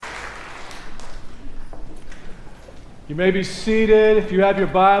You may be seated. If you have your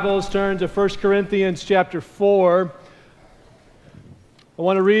Bibles, turn to 1 Corinthians chapter 4. I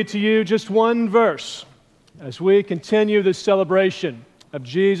want to read to you just one verse as we continue this celebration of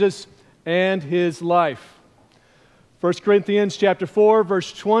Jesus and His life. 1 Corinthians chapter 4,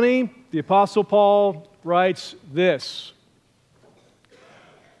 verse 20, the Apostle Paul writes this: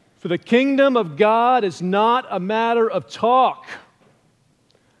 "For the kingdom of God is not a matter of talk,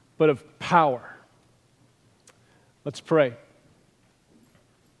 but of power." Let's pray.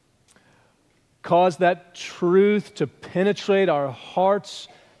 Cause that truth to penetrate our hearts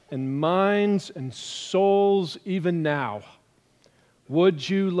and minds and souls even now. Would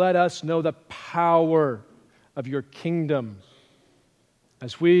you let us know the power of your kingdom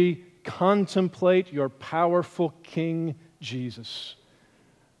as we contemplate your powerful King Jesus?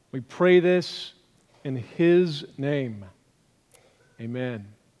 We pray this in His name. Amen.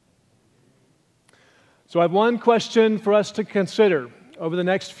 So I have one question for us to consider over the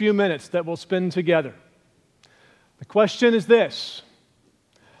next few minutes that we'll spend together. The question is this: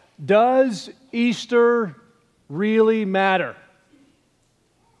 does Easter really matter?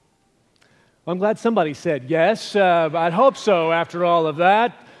 Well, I'm glad somebody said yes. I'd hope so after all of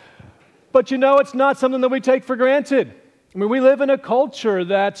that. But you know, it's not something that we take for granted. I mean, we live in a culture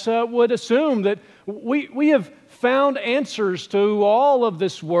that would assume that we have found answers to all of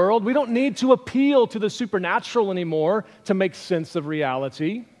this world. We don't need to appeal to the supernatural anymore to make sense of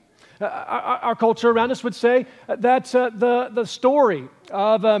reality. Our culture around us would say that the story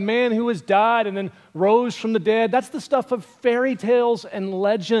of a man who has died and then rose from the dead, that's the stuff of fairy tales and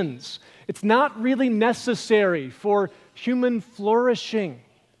legends. It's not really necessary for human flourishing.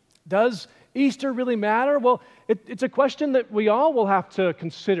 Does Easter really matter? Well, it's a question that we all will have to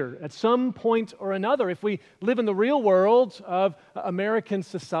consider at some point or another if we live in the real world of American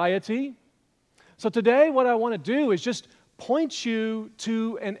society. So today, what I want to do is just point you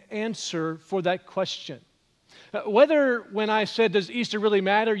to an answer for that question. Whether when I said, does Easter really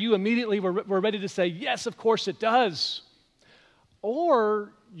matter, you immediately were ready to say, yes, of course it does.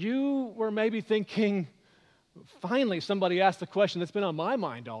 Or you were maybe thinking, finally, somebody asked the question that's been on my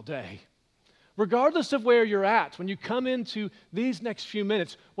mind all day. Regardless of where you're at, when you come into these next few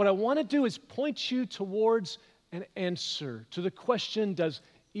minutes, what I want to do is point you towards an answer to the question, does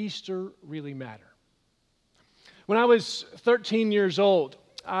Easter really matter? When I was 13 years old,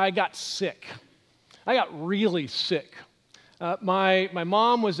 I got sick. I got really sick. My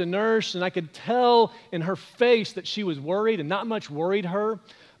mom was a nurse, and I could tell in her face that she was worried, and not much worried her.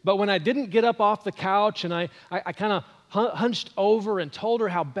 But when I didn't get up off the couch and I kind of hunched over and told her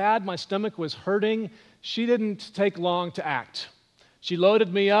how bad my stomach was hurting, she didn't take long to act. She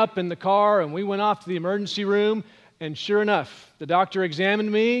loaded me up in the car and we went off to the emergency room, and sure enough, the doctor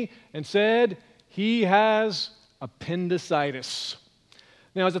examined me and said, he has appendicitis.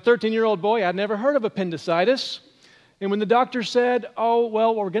 Now, as a 13-year-old boy, I'd never heard of appendicitis. And when the doctor said, oh,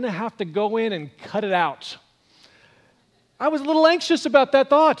 well, we're going to have to go in and cut it out, I was a little anxious about that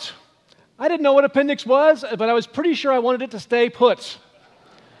thought. I didn't know what appendix was, but I was pretty sure I wanted it to stay put.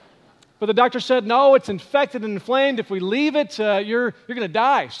 But the doctor said, no, it's infected and inflamed. If we leave it, you're going to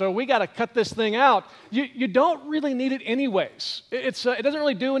die. So we got to cut this thing out. You don't really need it anyways. It doesn't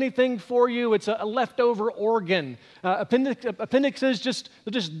really do anything for you. It's a leftover organ. Appendixes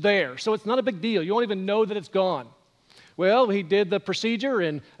they're just there. So it's not a big deal. You won't even know that it's gone. Well, he did the procedure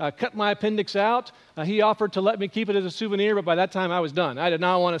and cut my appendix out. He offered to let me keep it as a souvenir, but by that time I was done. I did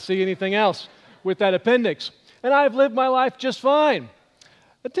not want to see anything else with that appendix. And I've lived my life just fine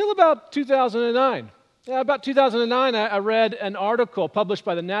until about 2009. About 2009, I read an article published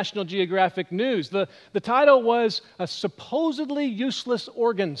by the National Geographic News. The title was Supposedly Useless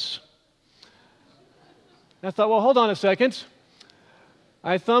Organs. And I thought, well, hold on a second.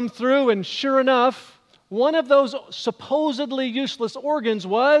 I thumbed through, and sure enough, one of those supposedly useless organs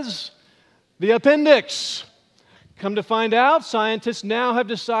was the appendix. Come to find out, scientists now have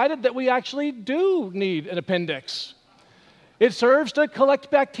decided that we actually do need an appendix. It serves to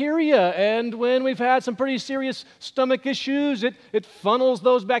collect bacteria, and when we've had some pretty serious stomach issues, it funnels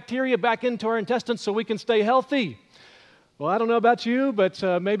those bacteria back into our intestines so we can stay healthy. Well, I don't know about you, but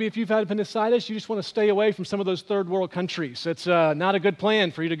maybe if you've had appendicitis, you just want to stay away from some of those third world countries. It's not a good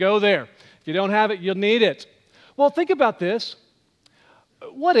plan for you to go there. If you don't have it, you'll need it. Well, think about this.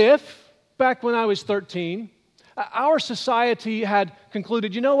 What if, back when I was 13, our society had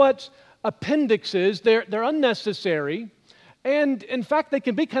concluded, you know what, appendixes, they're unnecessary, and in fact, they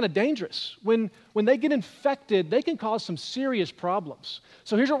can be kind of dangerous. When they get infected, they can cause some serious problems.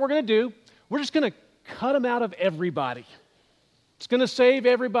 So here's what we're going to do. We're just going to cut them out of everybody. It's going to save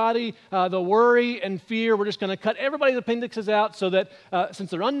everybody the worry and fear. We're just going to cut everybody's appendixes out so that since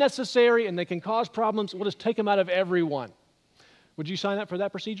they're unnecessary and they can cause problems, we'll just take them out of everyone. Would you sign up for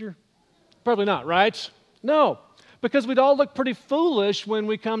that procedure? Probably not, right? No, because we'd all look pretty foolish when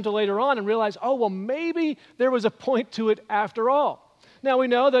we come to later on and realize, oh, well, maybe there was a point to it after all. Now, we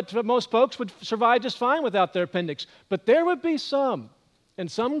know that most folks would survive just fine without their appendix, but there would be some, in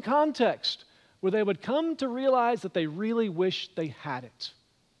some context, where they would come to realize that they really wish they had it.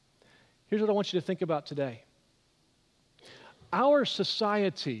 Here's what I want you to think about today. Our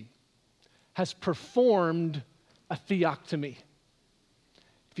society has performed a theoctomy.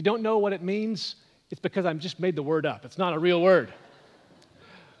 If you don't know what it means, it's because I've just made the word up. It's not a real word.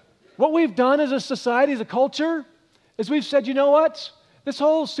 What we've done as a society, as a culture, is we've said, you know what? This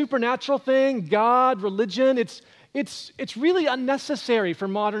whole supernatural thing, God, religion, it's really unnecessary for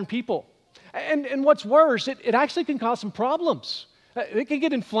modern people. And what's worse, it actually can cause some problems. It can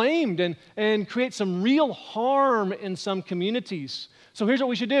get inflamed and create some real harm in some communities. So here's what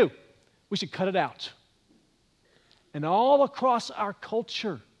we should do. We should cut it out. And all across our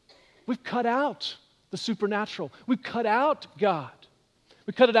culture, we've cut out the supernatural. We've cut out God.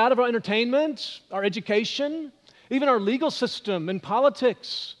 We cut it out of our entertainment, our education, even our legal system and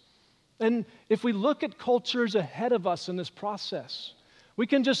politics. And if we look at cultures ahead of us in this process, we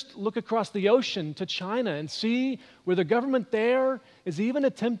can just look across the ocean to China and see where the government there is even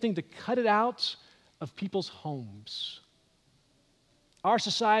attempting to cut it out of people's homes. Our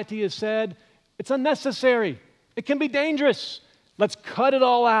society has said, it's unnecessary. It can be dangerous. Let's cut it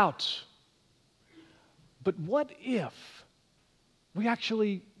all out. But what if we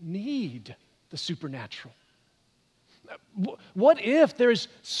actually need the supernatural? What if there's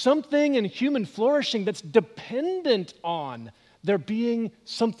something in human flourishing that's dependent on there being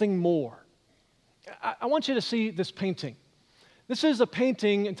something more? I want you to see this painting. This is a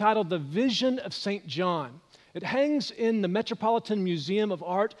painting entitled The Vision of St. John. It hangs in the Metropolitan Museum of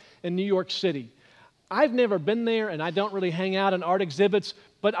Art in New York City. I've never been there, and I don't really hang out in art exhibits,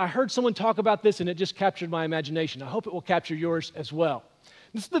 but I heard someone talk about this, and it just captured my imagination. I hope it will capture yours as well.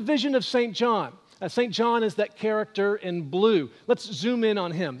 This is the vision of St. John. St. John is that character in blue. Let's zoom in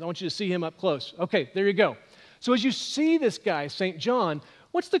on him. I want you to see him up close. Okay, there you go. So as you see this guy, St. John,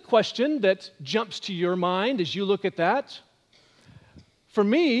 what's the question that jumps to your mind as you look at that? For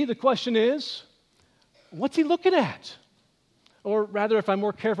me, the question is, what's he looking at? Or rather, if I'm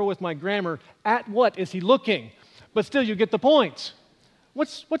more careful with my grammar, at what is he looking? But still, you get the point.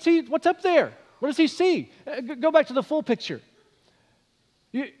 What's up there? What does he see? Go back to the full picture.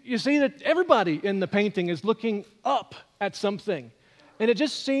 You see that everybody in the painting is looking up at something, and it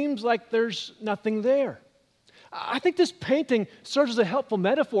just seems like there's nothing there. I think this painting serves as a helpful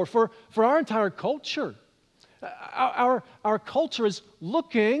metaphor for our entire culture. Our culture is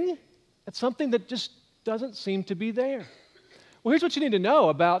looking at something that just doesn't seem to be there. Well, here's what you need to know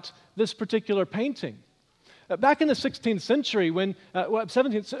about this particular painting. Back in the 16th century, the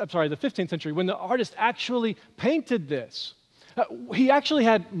 15th century, when the artist actually painted this, he actually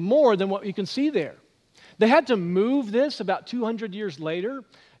had more than what you can see there. They had to move this about 200 years later,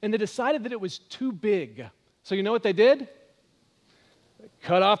 and they decided that it was too big. So you know what they did? They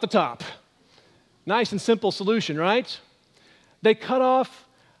cut off the top. Nice and simple solution, right? They cut off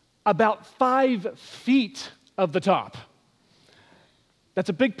about 5 feet of the top. That's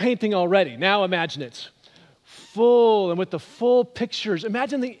a big painting already. Now imagine it. Full and with the full pictures.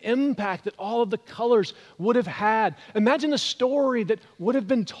 Imagine the impact that all of the colors would have had. Imagine the story that would have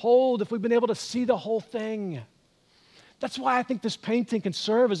been told if we'd been able to see the whole thing. That's why I think this painting can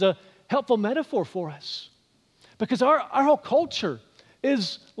serve as a helpful metaphor for us. Because our whole culture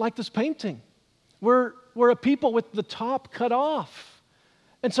is like this painting. We're a people with the top cut off.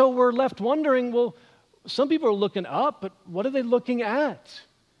 And so we're left wondering, well, some people are looking up, but what are they looking at?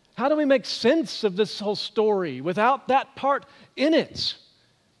 How do we make sense of this whole story without that part in it?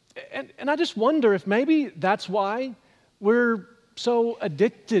 And I just wonder if maybe that's why we're so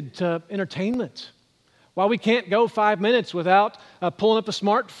addicted to entertainment. Why we can't go 5 minutes without pulling up a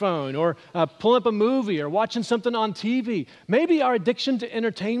smartphone or pulling up a movie or watching something on TV. Maybe our addiction to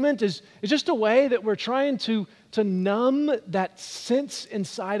entertainment is just a way that we're trying to numb that sense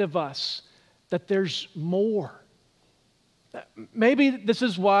inside of us that there's more. Maybe this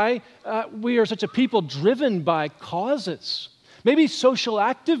is why we are such a people driven by causes. Maybe social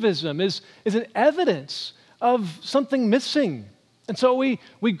activism is an evidence of something missing. And so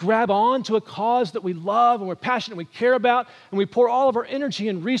we grab on to a cause that we love and we're passionate and we care about, and we pour all of our energy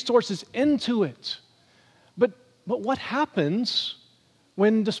and resources into it. But what happens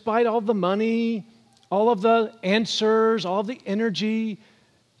when, despite all the money, all of the answers, all of the energy,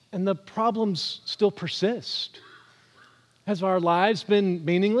 and the problems still persist? Has our lives been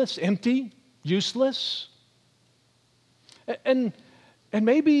meaningless, empty, useless? And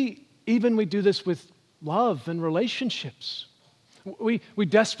maybe even we do this with love and relationships. We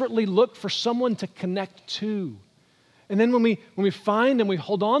desperately look for someone to connect to. And then when we find and we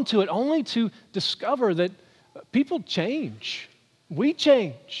hold on to it, only to discover that people change. We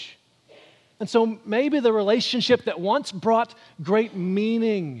change. And so maybe the relationship that once brought great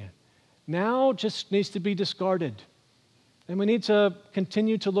meaning now just needs to be discarded. And we need to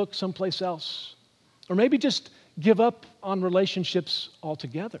continue to look someplace else. Or maybe just give up on relationships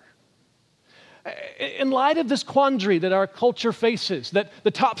altogether. In light of this quandary that our culture faces, that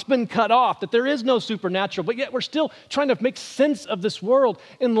the top's been cut off, that there is no supernatural, but yet we're still trying to make sense of this world,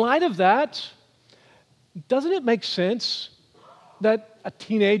 in light of that, doesn't it make sense that a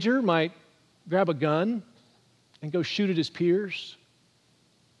teenager might grab a gun and go shoot at his peers?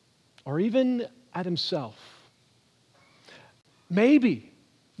 Or even at himself? Maybe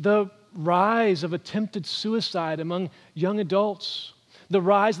the rise of attempted suicide among young adults, the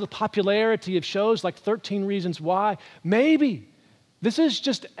rise of the popularity of shows like 13 Reasons Why, maybe this is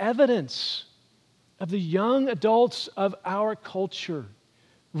just evidence of the young adults of our culture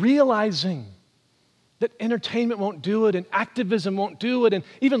realizing that entertainment won't do it, and activism won't do it, and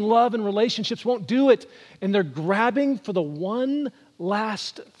even love and relationships won't do it, and they're grabbing for the one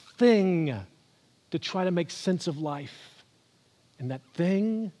last thing to try to make sense of life. And that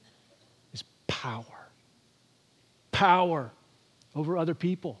thing is power. Power over other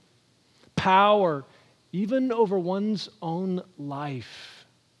people. Power even over one's own life.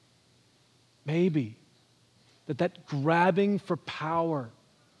 Maybe that grabbing for power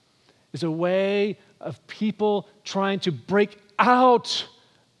is a way of people trying to break out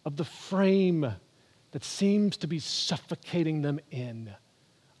of the frame that seems to be suffocating them in,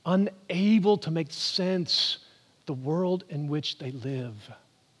 unable to make sense of the world in which they live.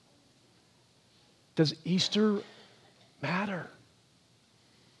 Does Easter matter?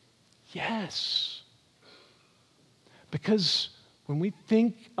 Yes. Because when we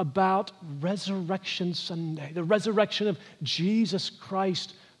think about Resurrection Sunday, the resurrection of Jesus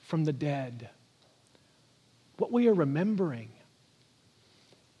Christ from the dead, what we are remembering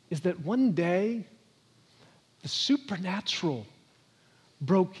is that one day the supernatural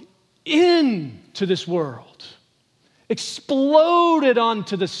broke into this world, exploded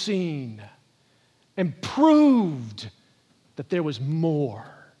onto the scene, and proved that there was more.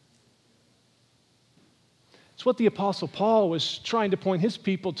 It's what the Apostle Paul was trying to point his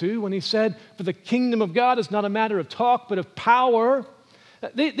people to when he said, "For the kingdom of God is not a matter of talk, but of power."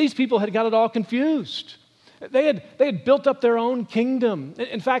 These people had got it all confused. They had built up their own kingdom.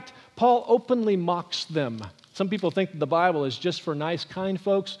 In fact, Paul openly mocks them. Some people think that the Bible is just for nice, kind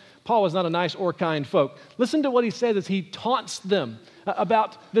folks. Paul was not a nice or kind folk. Listen to what he said as he taunts them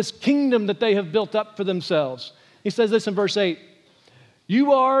about this kingdom that they have built up for themselves. He says this in verse 8,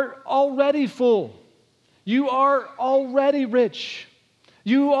 "You are already full. You are already rich.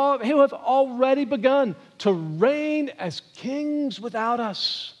 You have already begun to reign as kings without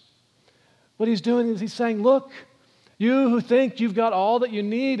us." What he's doing is he's saying, look, you who think you've got all that you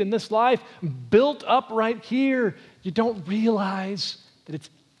need in this life built up right here, you don't realize that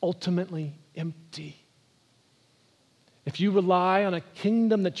it's ultimately empty. If you rely on a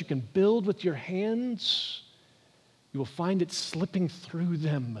kingdom that you can build with your hands, you will find it slipping through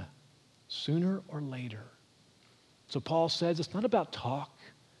them sooner or later. So Paul says it's not about talk,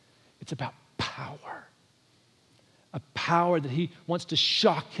 it's about power. A power that he wants to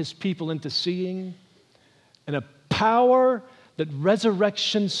shock his people into seeing, and a power that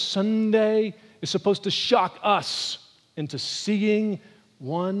Resurrection Sunday is supposed to shock us into seeing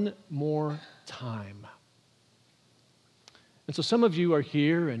one more time. And so some of you are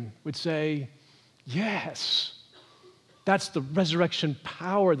here and would say, yes, that's the resurrection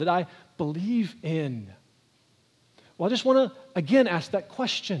power that I believe in. Well, I just want to, again, ask that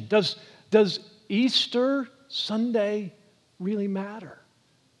question. Does Easter Sunday really matter?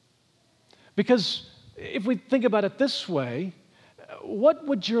 Because if we think about it this way, what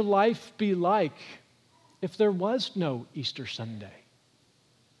would your life be like if there was no Easter Sunday?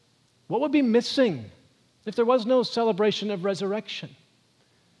 What would be missing if there was no celebration of resurrection?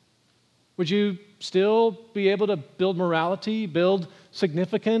 Would you still be able to build morality, build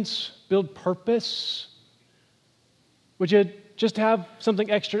significance, build purpose? Would you just have something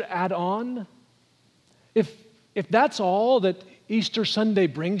extra to add on? If that's all that Easter Sunday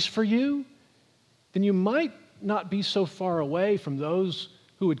brings for you, then you might not be so far away from those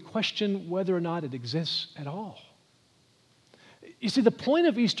who would question whether or not it exists at all. You see, the point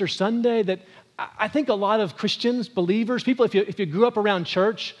of Easter Sunday that I think a lot of Christians, believers, people, if you grew up around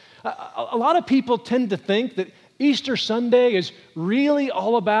church, a lot of people tend to think that Easter Sunday is really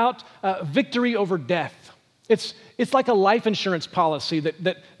all about victory over death. It's like a life insurance policy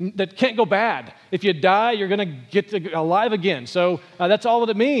that can't go bad. If you die, you're going to get alive again. So that's all that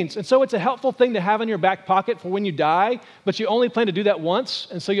it means. And so it's a helpful thing to have in your back pocket for when you die, but you only plan to do that once,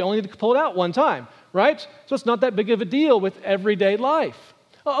 and so you only need to pull it out one time, right? So it's not that big of a deal with everyday life.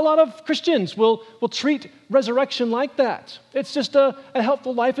 A lot of Christians will treat resurrection like that. It's just a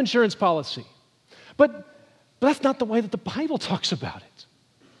helpful life insurance policy. But that's not the way that the Bible talks about it.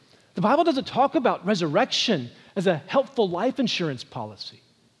 The Bible doesn't talk about resurrection as a helpful life insurance policy.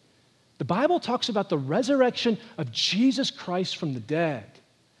 The Bible talks about the resurrection of Jesus Christ from the dead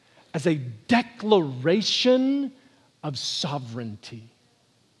as a declaration of sovereignty.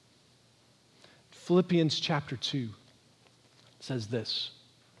 Philippians chapter 2 says this: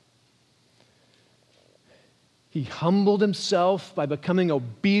 He humbled himself by becoming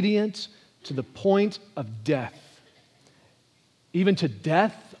obedient to the point of death, even to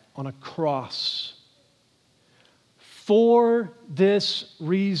death on a cross. For this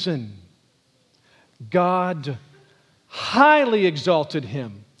reason, God highly exalted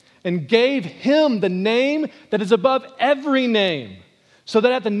him and gave him the name that is above every name, so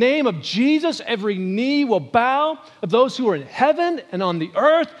that at the name of Jesus every knee will bow, of those who are in heaven and on the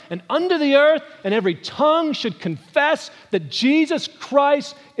earth and under the earth, and every tongue should confess that Jesus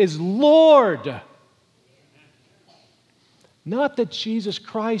Christ is Lord. Not that Jesus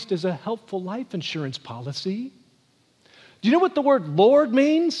Christ is a helpful life insurance policy. Do you know what the word Lord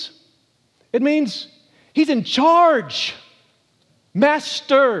means? It means he's in charge,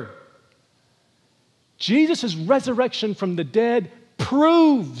 master. Jesus' resurrection from the dead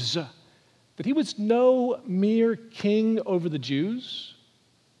proves that he was no mere king over the Jews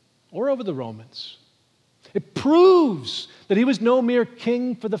or over the Romans. It proves that he was no mere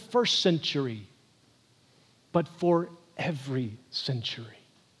king for the first century, but for every century.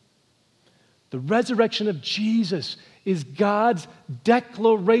 The resurrection of Jesus is God's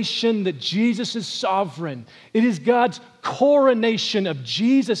declaration that Jesus is sovereign. It is God's coronation of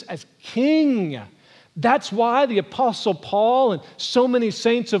Jesus as king. That's why the Apostle Paul and so many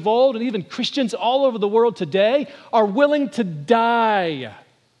saints of old, and even Christians all over the world today, are willing to die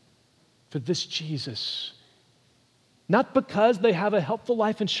for this Jesus. Not because they have a helpful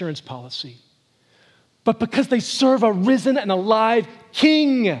life insurance policy, but because they serve a risen and alive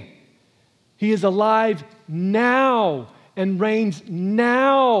King. He is alive now and reigns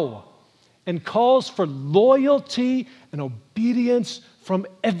now and calls for loyalty and obedience from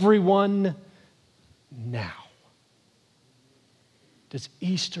everyone now. Does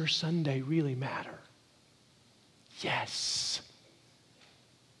Easter Sunday really matter? Yes.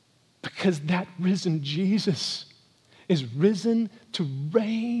 Because that risen Jesus is risen to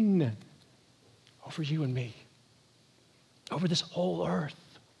reign over you and me, over this whole earth,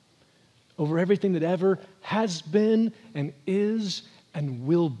 over everything that ever has been and is and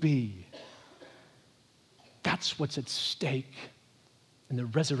will be. That's what's at stake in the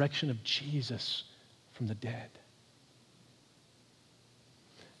resurrection of Jesus from the dead.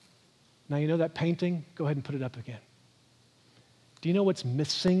 Now, you know that painting? Go ahead and put it up again. Do you know what's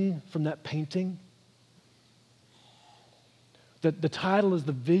missing from that painting? The title is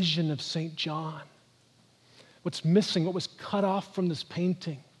The Vision of St. John. What's missing, what was cut off from this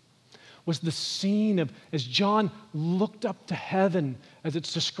painting, was the scene of as John looked up to heaven, as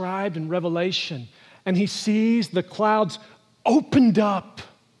it's described in Revelation, and he sees the clouds opened up,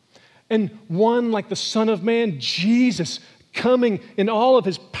 and one like the Son of Man, Jesus, coming in all of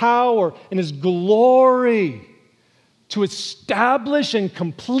his power and his glory to establish and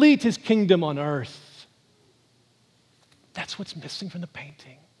complete his kingdom on earth. That's what's missing from the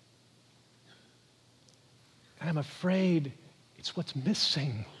painting. And I'm afraid it's what's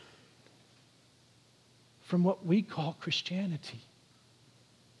missing from what we call Christianity.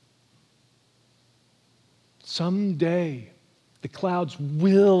 Someday, the clouds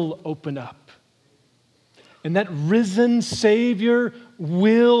will open up, and that risen Savior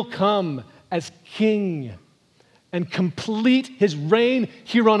will come as King and complete his reign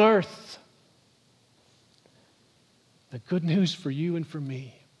here on earth. The good news for you and for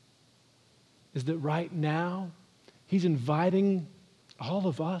me is that right now, he's inviting all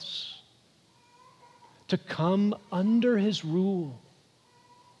of us to come under his rule,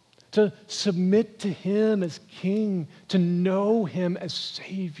 to submit to him as King, to know him as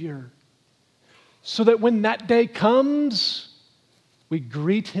Savior, so that when that day comes, we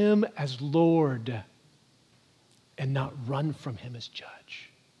greet him as Lord and not run from him as judge.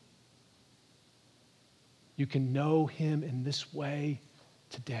 You can know him in this way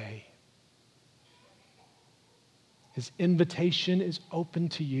today. His invitation is open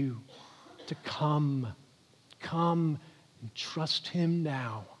to you to come and trust him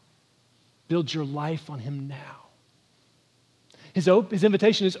now. Build your life on him now. His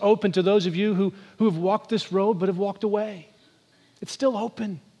invitation is open to those of you who have walked this road but have walked away. It's still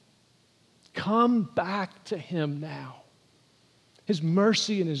open. Come back to him now. His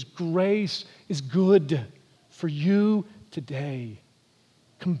mercy and his grace is good for you today.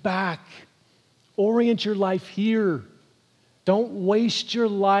 Come back. Orient your life here. Don't waste your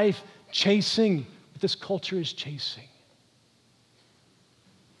life chasing what this culture is chasing.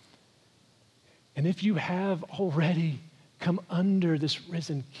 And if you have already come under this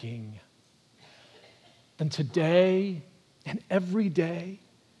risen King, then today and every day,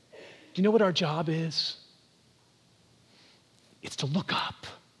 do you know what our job is? It's to look up.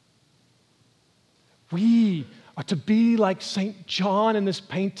 We are to be like St. John in this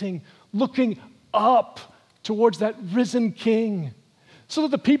painting, looking up towards that risen King, so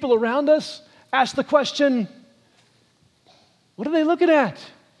that the people around us ask the question, what are they looking at?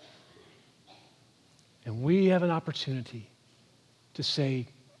 And we have an opportunity to say,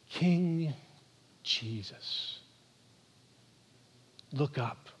 King Jesus. Look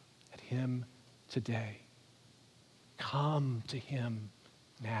up at him today. Come to him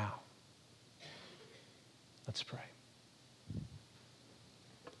now. Let's pray.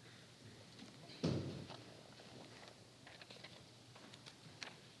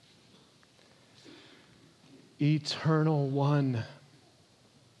 Eternal One,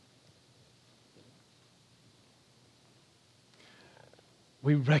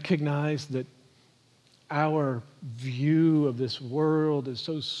 we recognize that our view of this world is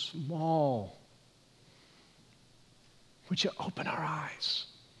so small. Would you open our eyes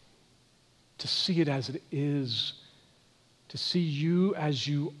to see it as it is, to see you as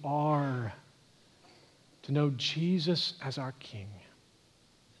you are, to know Jesus as our King.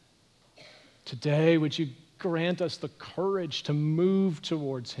 Today, would you grant us the courage to move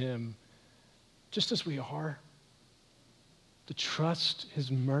towards him just as we are, to trust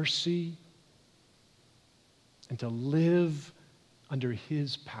his mercy and to live under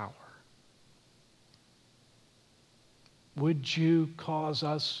his power. Would you cause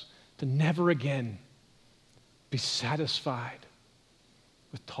us to never again be satisfied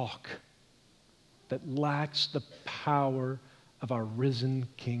with talk that lacks the power of our risen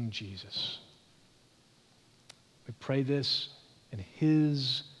King Jesus? We pray this in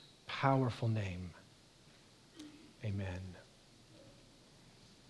his powerful name. Amen.